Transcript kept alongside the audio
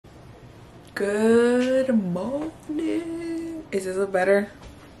Good morning. Is this a better?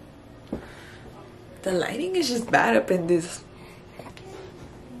 The lighting is just bad up in this.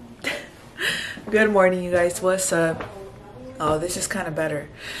 Good morning, you guys. What's up? Oh, this is kind of better.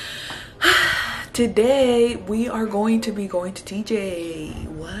 Today we are going to be going to TJ.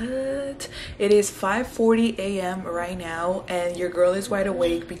 What? It is 5:40 a.m. right now, and your girl is wide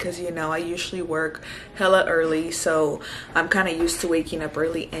awake because, you know, I usually work hella early, so I'm kind of used to waking up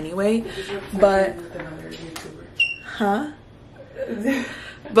early anyway. But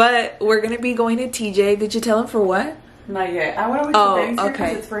but we're gonna be going to TJ. Did you tell him for what? Not yet. I want to wait till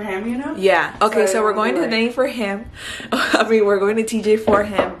okay. It's for him, you know? Yeah. Okay, so we're going to Denny for him. I mean, we're going to TJ for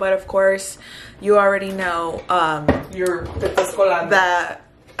him, but of course, you already know that,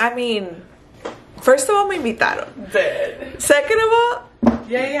 I mean, first of all, me invitaron. Dead. Second of all,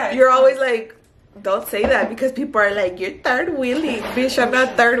 yeah. You're always like, don't say that because people are like, you're third wheeling. Bitch, I'm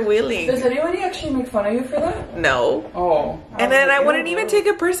not third wheeling. Does anybody actually make fun of you for that? No. Oh. And then I wouldn't even take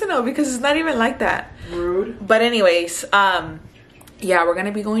it personal because it's not even like that. Rude. But anyways, yeah, we're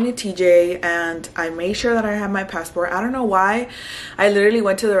gonna be going to TJ, and I made sure that I have my passport. I don't know why. I literally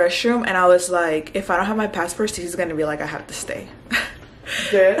went to the restroom and I was like, if I don't have my passport, he's gonna be like, I have to stay.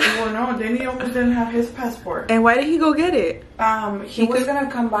 Well, no, Danny almost didn't have his passport. And why did he go get it? He was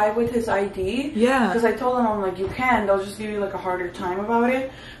gonna come by with his ID. Yeah. Because I told him, I'm like, you can. They'll just give you like a harder time about it.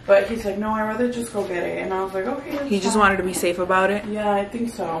 But he's like, no, I'd rather just go get it. And I was like, okay. He just wanted to be safe about it? Yeah, I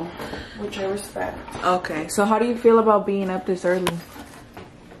think so. Which I respect. Okay. So how do you feel about being up this early?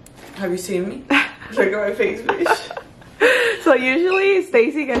 Have you seen me? Look at my face, bitch. So usually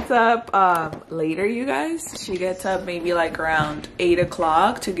Stacy gets up later, you guys. She gets up maybe like around 8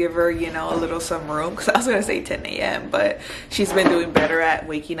 o'clock to give her, you know, a little some room. Because I was going to say 10 a.m. but she's been doing better at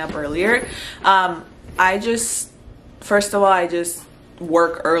waking up earlier. First of all, I just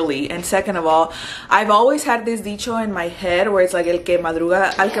work early, and second of all, I've always had this dicho in my head where it's like al que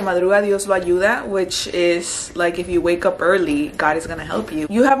madruga Dios lo ayuda, which is like if you wake up early, God is gonna help you.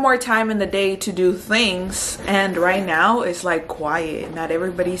 You have more time in the day to do things, and right now it's like quiet, not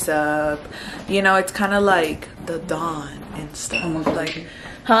everybody's up, you know, it's kind of like the dawn and stuff. Like,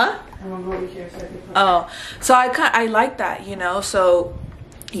 huh? Oh, so I like that, you know. So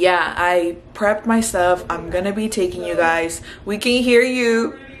yeah, I prepped my stuff. I'm gonna be taking you guys. We can hear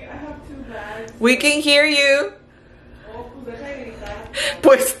you. We can hear you.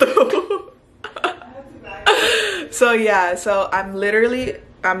 Pues tú. So yeah, so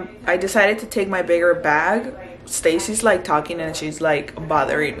I decided to take my bigger bag. Stacy's like talking and she's like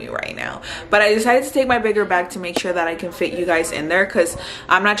bothering me right now, but I decided to take my bigger bag to make sure that I can fit you guys in there, because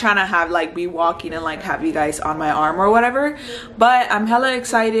I'm not trying to have like be walking and like have you guys on my arm or whatever. But I'm hella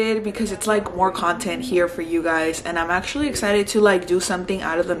excited because it's like more content here for you guys, and I'm actually excited to like do something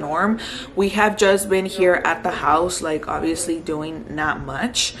out of the norm. We have just been here at the house, like obviously doing not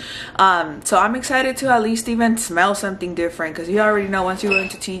much, so I'm excited to at least even smell something different, because you already know once you go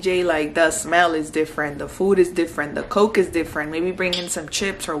into TJ, like the smell is different, the food is different, the Coke is different, maybe bring in some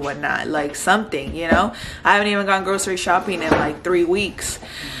chips or whatnot, like something, you know. I haven't even gone grocery shopping in like 3 weeks.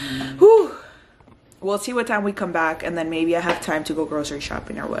 Whew. We'll see what time we come back, and then maybe I have time to go grocery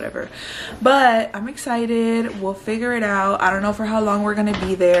shopping or whatever. But I'm excited. We'll figure it out. I don't know for how long we're gonna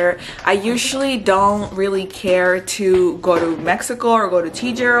be there. I usually don't really care to go to Mexico or go to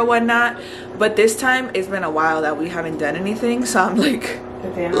TJ or whatnot, but this time it's been a while that we haven't done anything, so I'm like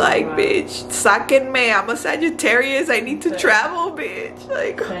bitch, sáquenme, I'm a Sagittarius, I need to travel, bitch,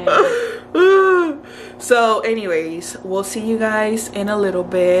 like. So anyways, we'll see you guys in a little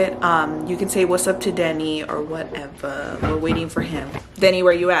bit. You can say what's up to Denny or whatever. We're waiting for him. Denny,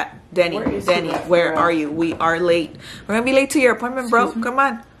 where you at? Denny, where are you? We are late. We're gonna be late to your appointment, bro. Come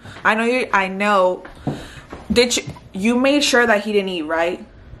on. I know. You made sure that he didn't eat, right?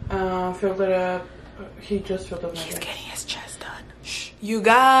 Filled it up. He just filled up. He's getting his chest done. Shh. You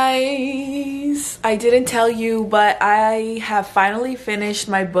guys, I didn't tell you, but I have finally finished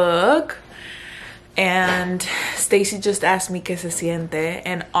my book. And Stacy just asked me que se siente,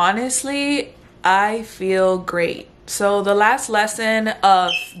 and honestly, I feel great. So the last lesson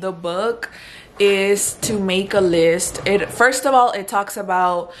of the book is to make a list. First of all, it talks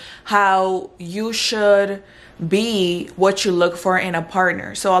about how you should be what you look for in a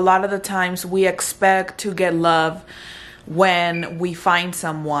partner. So a lot of the times we expect to get love when we find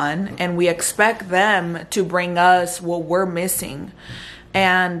someone, and we expect them to bring us what we're missing.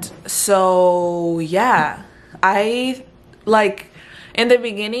 And so yeah, I like, In the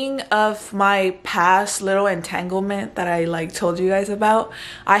beginning of my past little entanglement that I like told you guys about,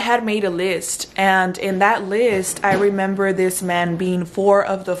 I had made a list, and in that list I remember this man being 4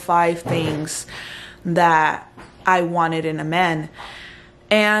 of the 5 things that I wanted in a man.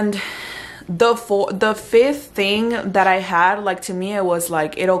 And the 5th thing that I had, like, to me it was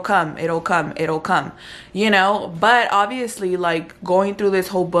like, it'll come, you know. But obviously, like, going through this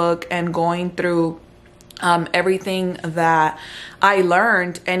whole book and going through everything that I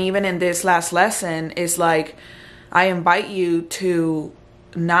learned, and even in this last lesson, is like, I invite you to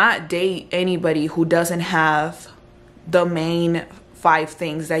not date anybody who doesn't have the main 5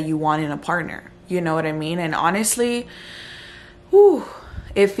 things that you want in a partner. You know what I mean? And honestly, whew,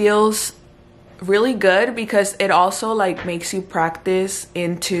 it feels really good, because it also like makes you practice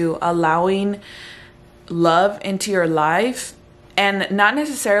into allowing love into your life, and not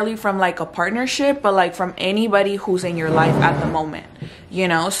necessarily from like a partnership, but like from anybody who's in your life at the moment, you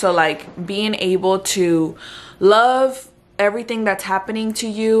know. So like being able to love everything that's happening to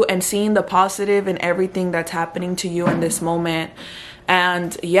you and seeing the positive in everything that's happening to you in this moment.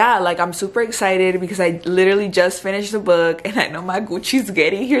 And yeah, like, I'm super excited because I literally just finished the book, and I know my Gucci's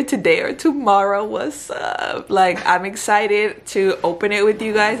getting here today or tomorrow. What's up? Like, I'm excited to open it with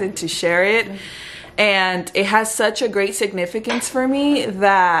you guys and to share it. And it has such a great significance for me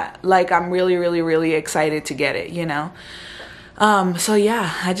that, like, I'm really excited to get it, you know. So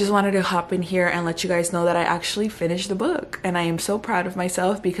yeah, I just wanted to hop in here and let you guys know that I actually finished the book, and I am so proud of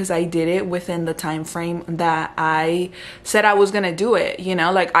myself because I did it within the time frame that I said I was gonna do it, you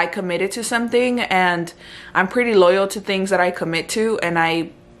know. Like, I committed to something, and I'm pretty loyal to things that I commit to, and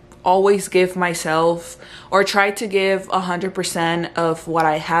I always give myself, or try to give 100% of what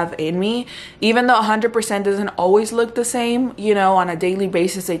I have in me, even though 100% doesn't always look the same, you know. On a daily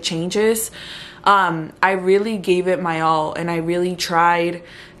basis it changes. I really gave it my all, and I really tried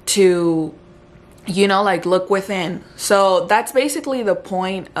to, you know, like, look within. So that's basically the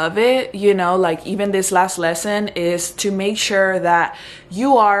point of it, you know. Like, even this last lesson is to make sure that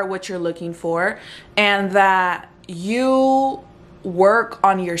you are what you're looking for, and that you work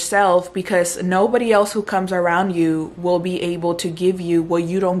on yourself, because nobody else who comes around you will be able to give you what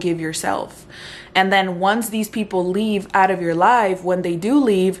you don't give yourself. And then once these people leave out of your life, when they do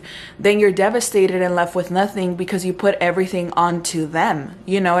leave, then you're devastated and left with nothing because you put everything onto them.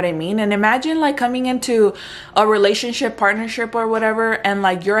 You know what I mean? And imagine, like, coming into a relationship, partnership, or whatever, and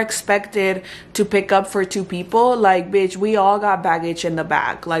like you're expected to pick up for 2 people. Like, bitch, we all got baggage in the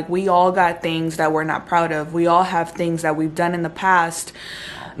back. Like, we all got things that we're not proud of. We all have things that we've done in the past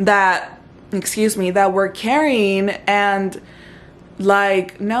that, excuse me, that we're carrying. And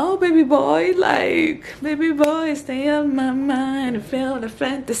like, no, baby boy, like, baby boy, stay on my mind and feel the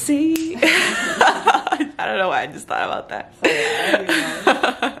fantasy. I don't know why I just thought about that.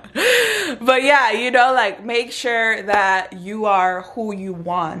 But yeah, you know, like, make sure that you are who you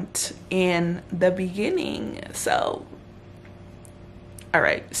want in the beginning. So, all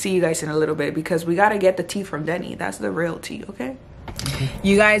right, see you guys in a little bit, because we got to get the tea from Denny. That's the real tea, okay?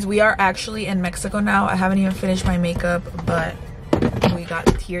 You guys, we are actually in Mexico now. I haven't even finished my makeup, but we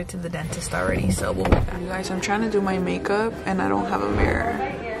got here to the dentist already, so we'll be back. You guys, I'm trying to do my makeup and I don't have a mirror.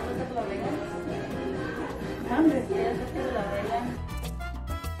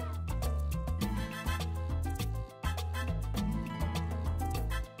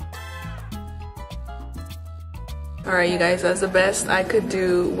 All right, you guys, that's the best I could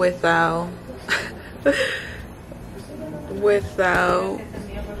do without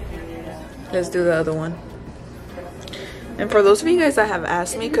let's do the other one. And for those of you guys that have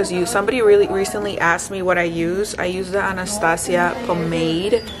asked me, because somebody really recently asked me what I use the Anastasia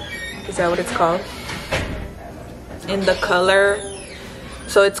pomade. Is that what it's called? In the color,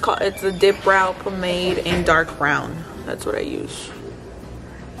 so it's the dip brow pomade in dark brown. That's what I use.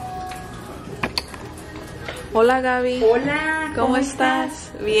 Hola, Gaby. Hola, ¿Cómo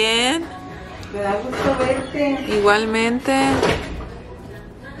estás? Bien. Me da gusto verte. Igualmente.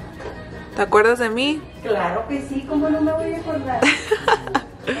 ¿Te acuerdas de mí? Claro que sí, ¿cómo no me voy a acordar?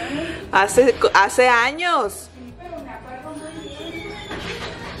 hace años. Sí, pero me acuerdo muy bien.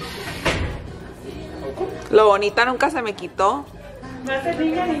 Lo bonita nunca se me quitó. No hace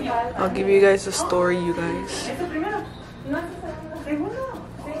niña ni falta. I'll give you guys a story, you guys. ¿Eso primero? ¿No hace segundo?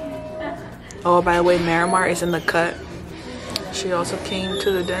 Sí. Oh, by the way, Marimar is in the cut. She also came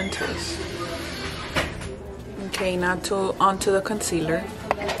to the dentist. Okay, now onto the concealer.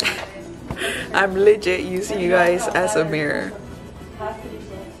 I'm legit using you guys as a mirror.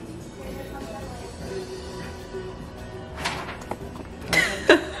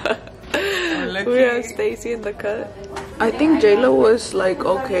 We have Stacy in the cut. I think J-Lo was like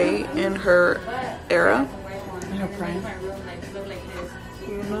okay in her era. In her prime.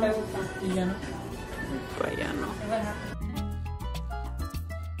 You know? Yeah. But yeah, no.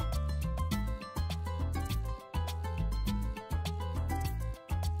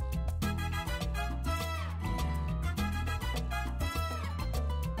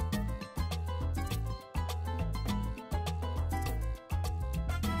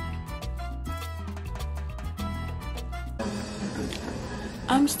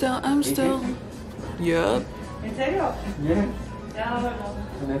 I'm still. Yup. ¿En serio?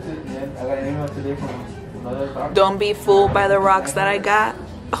 Don't be fooled by the rocks that I got.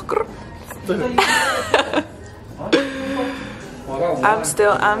 I'm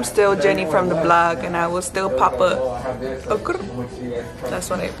still Jenny from the blog, and I will still pop up. That's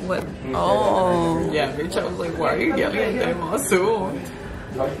what I what. Oh. Yeah, bitch. I was like, why are you yelling at them all soon?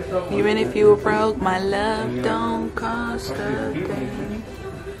 Even if you were broke, my love don't cost a thing.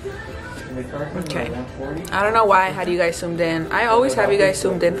 Okay. I don't know why I had you guys zoomed in. I always have you guys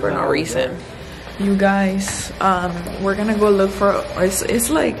zoomed in for no reason. You guys, we're gonna go look for. It's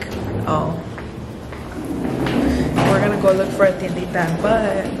like, oh. We're gonna go look for a tiendita,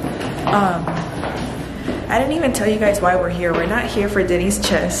 but I didn't even tell you guys why we're here. We're not here for Denny's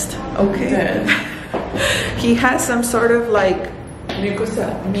chest, okay? He has some sort of like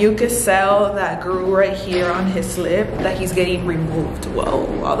mucus cell that grew right here on his lip that he's getting removed. Whoa,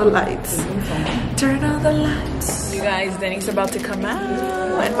 all the lights. Turn on the lights. You guys, Denny's about to come out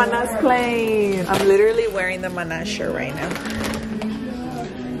and Mana's playing. I'm literally wearing the Mana shirt right now.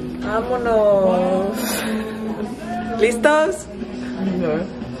 Vámonos. ¿Listos? No.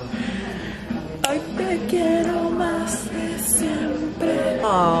 Hoy te quiero más de siempre.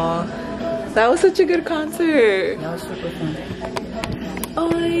 Aww, that was such a good concert. That was super fun.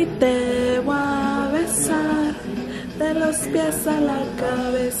 Hoy te voy a besar de los pies a la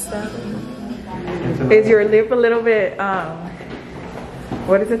cabeza. Is your lip a little bit,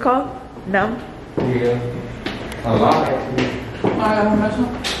 what is it called? Numb? Yeah, a lot.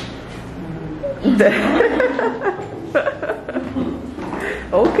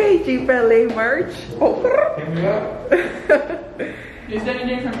 Okay, GPLA merch. Oh. Hit me up. Is that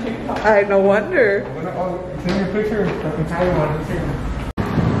anything from TikTok? I no wonder. Send me a picture. I can tell you one.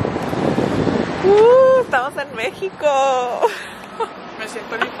 Estamos en México. Me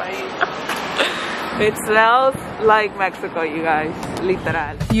siento en mi país. It smells like Mexico, you guys.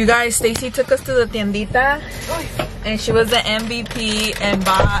 Literal. You guys, Stacy took us to the tiendita. And she was the MVP and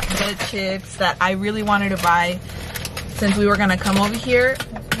bought the chips that I really wanted to buy since we were gonna come over here.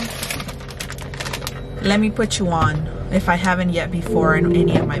 Let me put you on if I haven't yet before in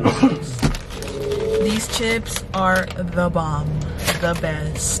any of my videos. These chips are the bomb, the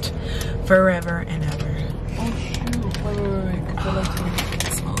best, forever and ever. Oh shoot! Wait.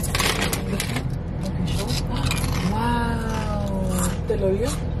 It smells good. Wow. ¿Te lo dio?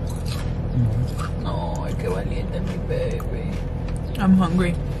 No, qué valiente mi baby. I'm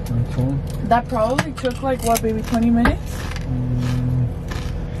hungry. Cool. That probably took like what, baby, 20 minutes?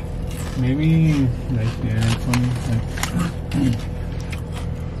 Maybe like 20.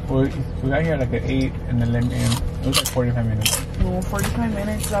 We got here like at 8 and 11 a.m. It was like 45 minutes. No, 45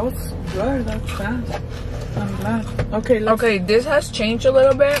 minutes. That was good. That's fast. I'm glad. Okay, Okay, this has changed a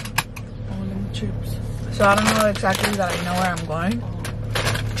little bit, Oh, let me chips. so I don't know exactly that I know where I'm going.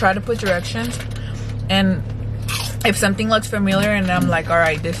 Try to put directions, and if something looks familiar and I'm like, all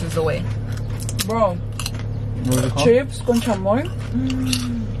right, this is the way. Bro, What was it called? chips con chamoy.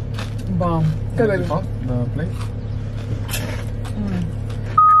 Bomb. What was it called? The place?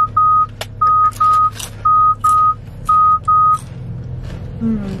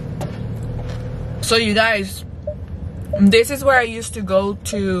 So you guys, this is where I used to go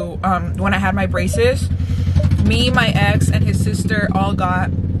to when I had my braces. Me, my ex, and his sister all got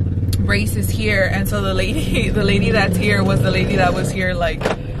braces here, and so the lady that's here was the lady that was here like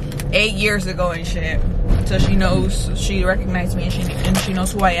 8 years ago and shit. So she knows, she recognized me, and she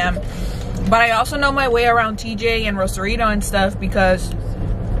knows who I am. But I also know my way around TJ and Rosarito and stuff because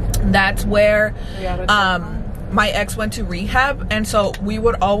that's where my ex went to rehab, and so we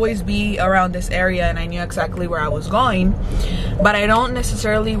would always be around this area, and I knew exactly where I was going, but I don't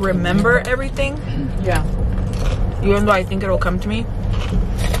necessarily remember everything. Yeah. Even though I think it'll come to me.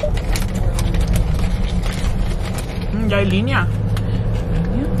 Ya hay línea.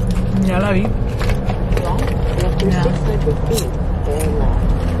 Ya la vi. Yeah.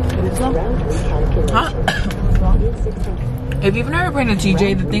 Huh? If you've never been to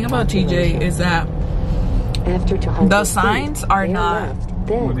TJ, the thing about TJ is that the signs are not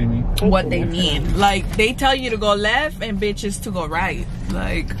What do you mean? what they mean. Like, they tell you to go left and bitches to go right.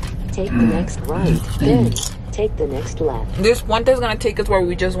 Like, take the next right, then take the next left. this one is gonna take us where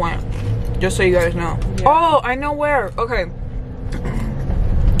we just went. Just so you guys know. Yeah. Oh, I know where. Okay.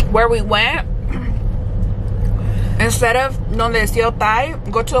 Where we went, instead of donde decía Thai,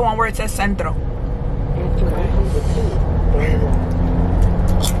 go to the one where it says Centro. After 100 feet, very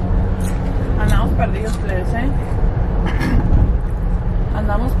left. Andamos perdidos, please, eh?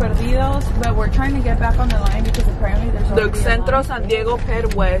 Andamos perdidos, but we're trying to get back on the line because apparently there's The already a Centro line. San Diego Per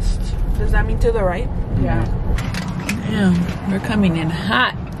West. Does that mean to the right? Yeah. Damn, we're coming in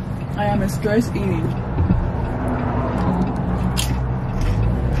hot. I am stress eating.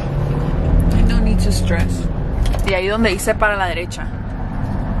 I no need to stress. Y ahí donde dice para la derecha.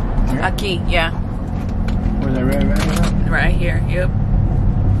 Aquí, yeah. Where's the red? Right here, yep.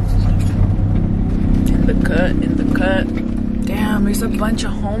 In the cut. Damn, there's a bunch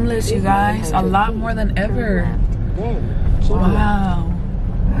of homeless, you guys. A lot more than ever. Then keep left. Wow.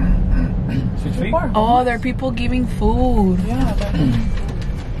 6 feet? Oh, there are people giving food. Yeah, but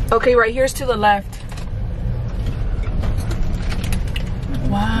Okay, right here's to the left. Take the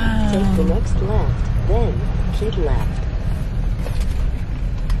Wow. next left, then keep left.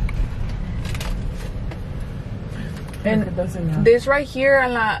 And this right here a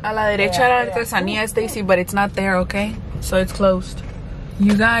la derecha de la artesanía, Stacy, but it's not there, okay? So it's closed.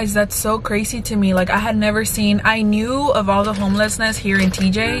 You guys, that's so crazy to me. Like, I had never seen, I knew of all the homelessness here in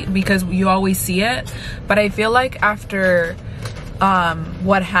TJ because you always see it, but I feel like after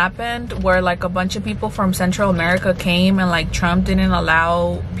what happened where like a bunch of people from Central America came and like Trump didn't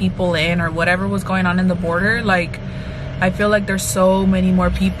allow people in or whatever was going on in the border, like I feel like there's so many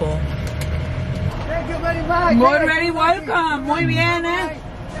more people. Thank you very much. Muy ready, welcome. Muy bien, eh?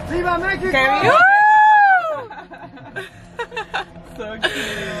 Viva Mexico. So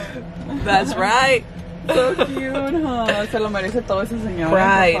cute. That's right. So cute, huh? Se lo merece todo ese señor.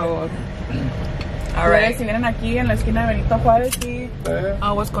 Right. Por favor. All right. Si vienen aquí en la esquina de Benito Juárez, sí.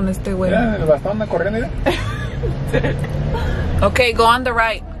 Aguas con este güey. Mira, el bastón de corriendo. Okay, go on the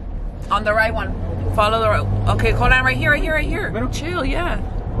right. On the right one. Follow the right. Okay, hold on right here, right here, right here. Bueno. Chill, yeah.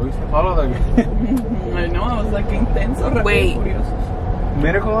 Follow the I know, I was like intenso. Rápido Wait. y Furioso.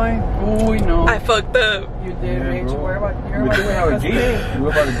 medical line. Uy, no. I fucked up. You did, bitch. bro. You're about We didn't have a to Jeep. We were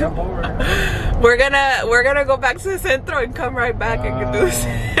about to jump over. We're gonna go back to the centro and come right back and do the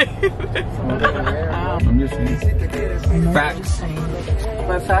same. I'm just saying. Facts.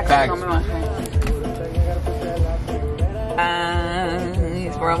 But facts, Facts. no me bajé.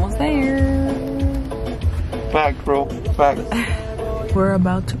 We're almost there. Facts, bro. Facts. We're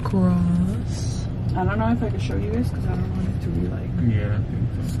about to cross. I don't know if I can show you this because I don't want it to be like Yeah.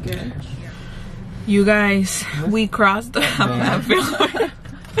 sketch. You guys, we crossed the we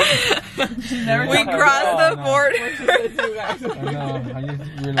crossed the border. I know. I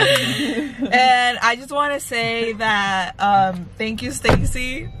just realized. And I just want to say that thank you,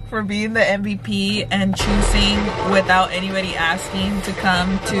 Stacy, for being the MVP and choosing without anybody asking to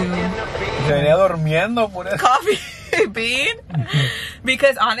come to Se venía durmiendo por eso. Coffee Bean.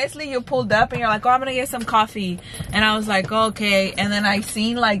 Because honestly, you pulled up and you're like, oh, I'm gonna get some coffee, and I was like, okay. And then I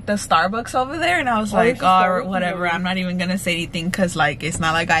seen like the Starbucks over there, and I was like, oh, whatever, I'm not even gonna say anything because like it's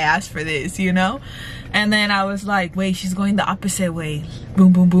not like I asked for this, you know. And then I was like, wait, she's going the opposite way.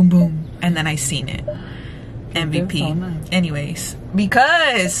 Boom, boom, boom, boom. And then I seen it. MVP. Anyways,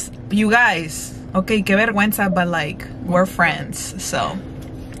 because you guys, okay, que vergüenza, but like we're friends, so.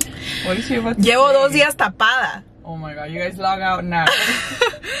 What is she about to Llevo say? 2 días tapada. Oh my god, you guys log out now.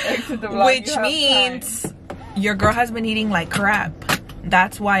 Exit the vlog, Which you have means your girl has been eating like crap.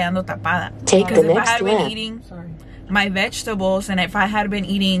 That's why ando tapada. Take Because the if I next had been left. eating Sorry. my vegetables and if I had been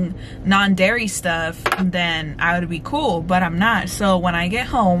eating non-dairy stuff, then I would be cool, but I'm not. So when I get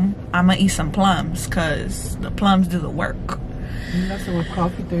home, I'm gonna eat some plums because the plums do the work. That's what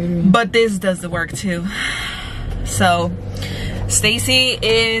coffee theory. But this does the work too. So Stacy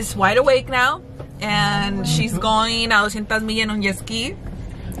is wide awake now and she's going a 200 millas en un jet ski.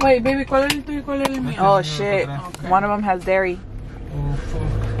 Wait, baby, ¿cuál es el tuyo y cuál es el mío? Oh shit. One of them has dairy.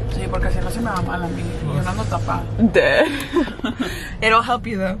 Sí, porque si no se me va mal a mí. Yo no ando tapada. It'll help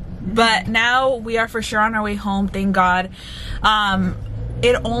you though. But now we are for sure on our way home, thank God.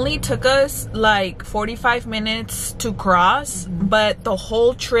 It only took us like 45 minutes to cross, but the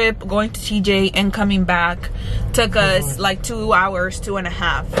whole trip going to TJ and coming back took us like 2 hours,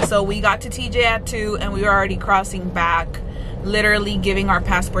 2.5. So we got to TJ at 2 and we were already crossing back, literally giving our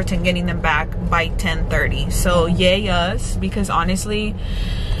passports and getting them back by 10:30. So yay us, because honestly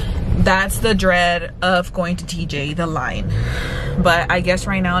that's the dread of going to TJ, the line. But I guess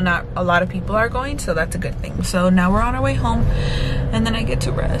right now not a lot of people are going, so that's a good thing. So now we're on our way home, and then I get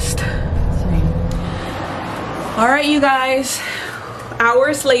to rest. All right, you guys,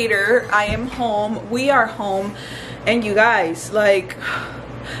 hours later, I am home. We are home, and you guys, like,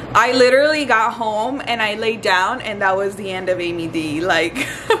 I literally got home and I laid down, and that was the end of Amy D. Like,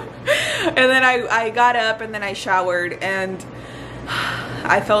 and then I got up and then I showered, and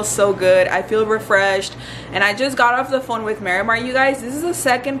I felt so good. I feel refreshed. And I just got off the phone with Miramar, you guys. This is the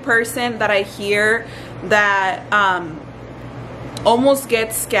second person that I hear that almost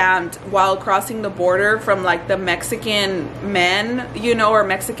gets scammed while crossing the border from like the Mexican men, you know, or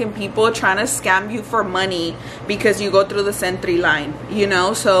Mexican people trying to scam you for money because you go through the Sentry line, you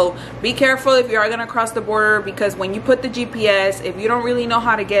know. So be careful if you are gonna cross the border, because when you put the GPS, if you don't really know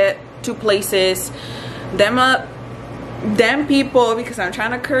how to get to places, them people, because I'm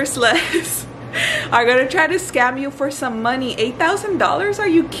trying to curse less, are gonna try to scam you for some money. $8,000? Are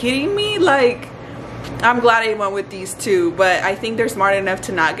you kidding me? Like, I'm glad I went with these two, but I think they're smart enough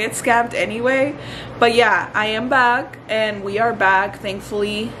to not get scammed anyway. But yeah, I am back, and we are back,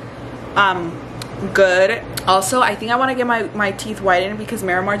 thankfully. Good. Also, I think I want to get my teeth whitened, because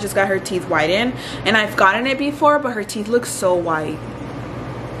Miramar just got her teeth whitened, and I've gotten it before, but her teeth look so white.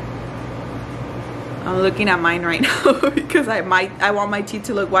 I'm looking at mine right now because I want my teeth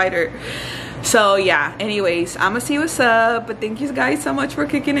to look whiter. So yeah, anyways, I'm gonna see what's up, but thank you guys so much for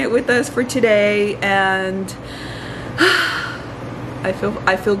kicking it with us for today, and I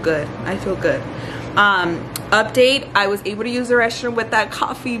feel good. I feel good. Update, I was able to use the restroom with that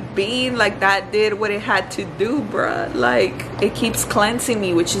coffee bean. Like, that did what it had to do, bruh. Like, it keeps cleansing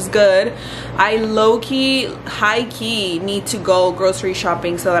me, which is good. I low-key, high-key need to go grocery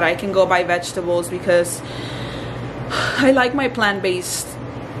shopping so that I can go buy vegetables, because I like my plant-based,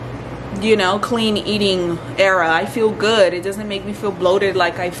 you know, clean eating era. I feel good. It doesn't make me feel bloated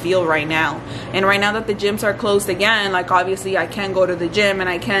like I feel right now. And right now that the gyms are closed again, like, obviously I can't go to the gym, and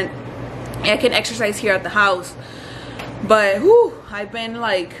I can exercise here at the house, but whew, I've been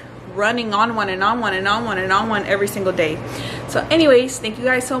like running on one and on one and on one and on one every single day. So anyways, thank you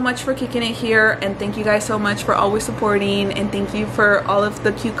guys so much for kicking it here, and thank you guys so much for always supporting, and thank you for all of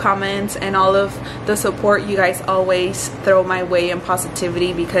the cute comments and all of the support you guys always throw my way, and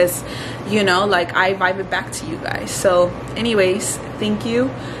positivity, because, you know, like, I vibe it back to you guys. So anyways, thank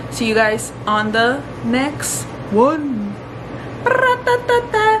you. See you guys on the next one.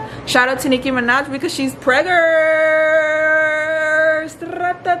 Shout out to Nicki Minaj, because she's preggers.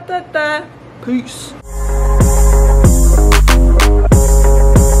 Peace.